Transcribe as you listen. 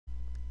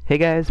Hey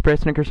guys,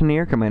 Preston and Christian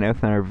here, coming out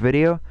with another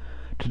video.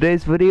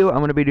 Today's video, I'm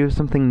going to be doing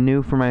something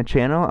new for my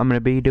channel. I'm going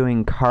to be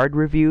doing card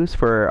reviews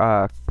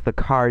for the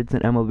cards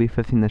in MLB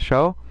 15 The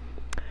Show.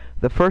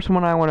 The first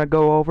one I want to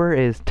go over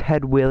is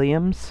Ted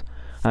Williams,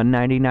 a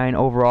 99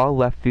 overall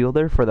left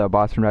fielder for the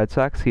Boston Red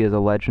Sox. He is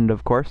a legend,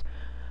 of course.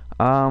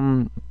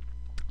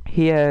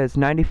 He has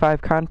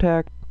 95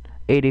 contact,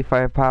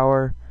 85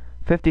 power,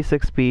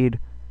 56 speed,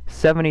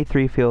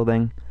 73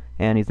 fielding,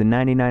 and he's a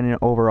 99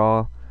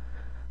 overall.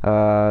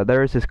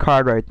 There's his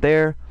card right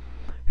there.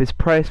 His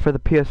price for the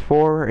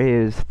PS4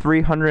 is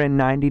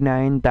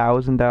 $399,000,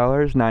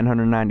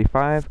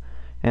 $995,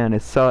 and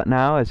his sell it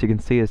now, as you can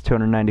see, is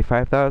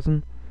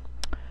 $295,000.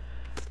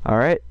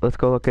 Alright, let's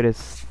go look at his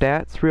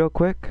stats real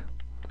quick,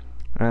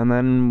 and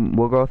then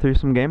we'll go through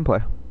some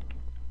gameplay.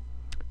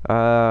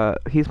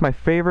 He's my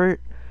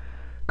favorite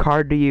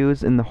card to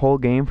use in the whole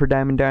game for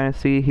Diamond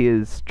Dynasty. He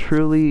is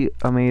truly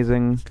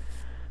amazing.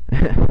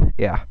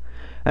 Yeah.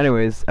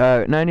 Anyways,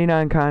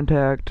 99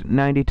 contact,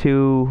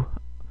 92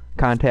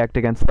 contact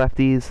against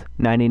lefties,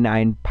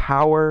 99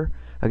 power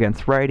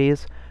against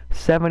righties,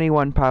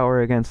 71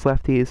 power against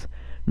lefties,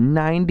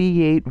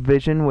 98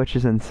 vision, which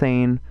is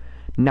insane,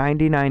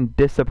 99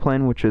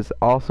 discipline, which is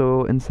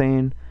also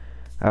insane.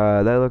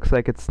 That looks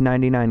like it's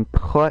 99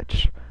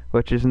 clutch,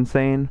 which is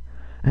insane.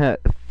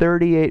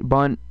 38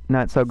 bunt,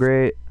 not so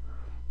great.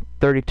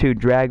 32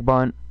 drag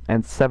bunt,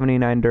 and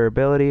 79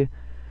 durability.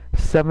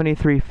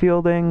 73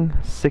 fielding,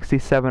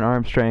 67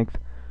 arm strength,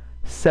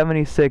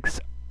 76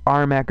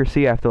 arm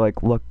accuracy, I have to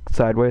like look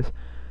sideways,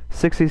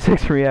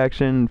 66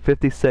 reaction,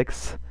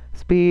 56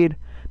 speed,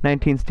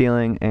 19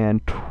 stealing,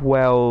 and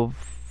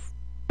 12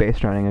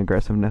 base running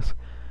aggressiveness.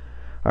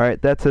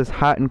 Alright, that's his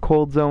hot and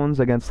cold zones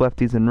against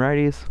lefties and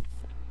righties.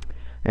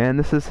 And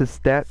this is his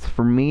stats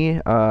for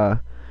me.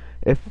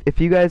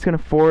 If you guys can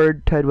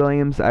afford Ted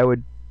Williams, I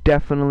would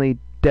definitely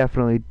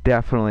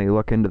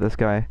look into this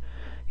guy.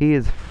 He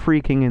is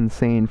freaking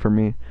insane for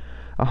me.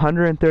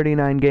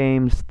 139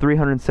 games,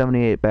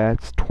 378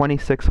 bats,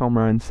 26 home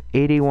runs,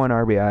 81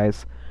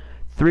 RBIs,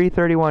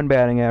 331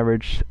 batting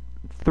average,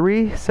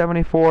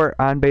 374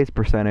 on base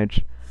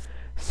percentage,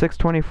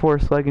 624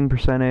 slugging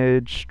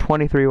percentage,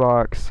 23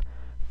 walks,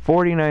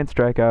 49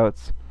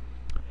 strikeouts.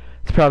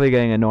 It's probably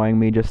getting annoying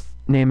me just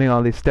naming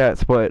all these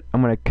stats, but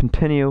I'm going to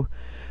continue.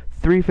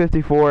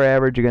 354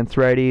 average against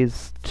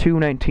righties,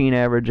 219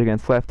 average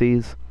against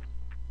lefties.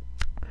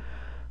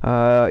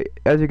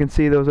 As you can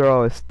see, those are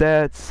all his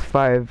stats.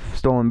 5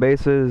 stolen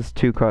bases,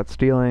 2 caught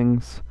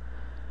stealings,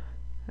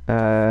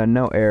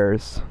 no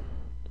errors.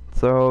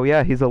 So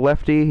yeah, he's a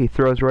lefty, he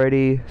throws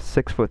righty,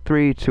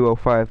 6'3",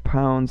 205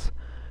 pounds.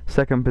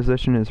 Second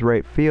position is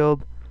right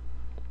field.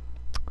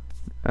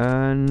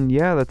 And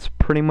yeah, that's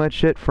pretty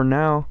much it for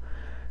now.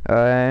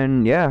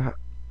 And yeah,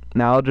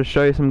 now I'll just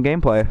show you some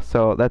gameplay.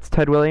 So that's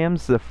Ted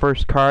Williams, the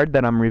first card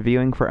that I'm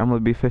reviewing for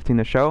MLB 15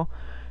 The Show.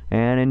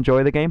 And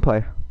enjoy the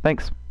gameplay.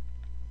 Thanks.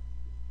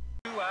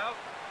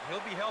 He'll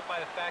be helped by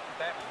the fact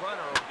that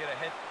runner will get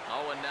ahead.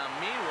 Oh, and now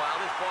meanwhile,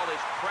 this ball is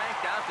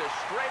cranked out to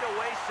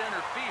straightaway center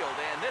field,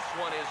 and this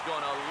one is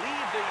going to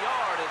leave the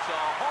yard. It's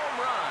a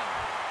home run.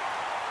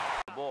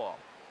 Ball.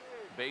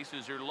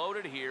 Bases are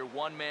loaded here,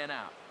 one man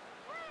out.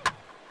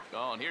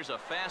 Oh, and here's a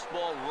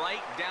fastball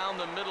right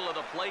down the middle of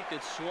the plate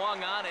that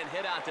swung on and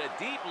hit out to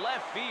deep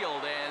left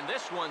field, and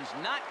this one's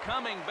not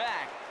coming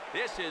back.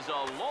 This is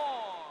a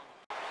long.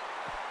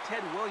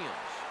 Ted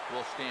Williams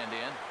will stand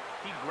in.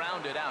 He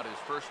grounded out his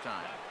first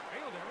time.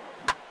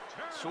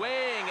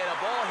 Swing and a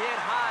ball hit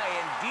high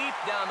and deep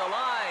down the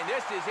line.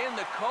 This is in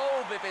the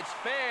cove if it's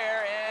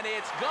fair, and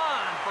it's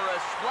gone for a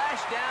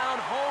splashdown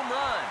home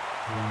run.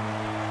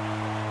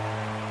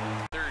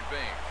 Third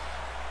base.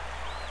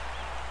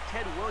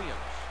 Ted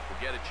Williams will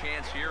get a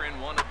chance here in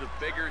one of the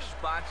bigger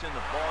spots in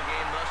the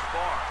ballgame thus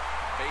far.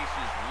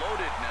 Bases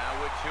loaded now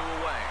with 2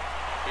 away.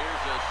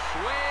 Here's a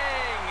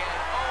swing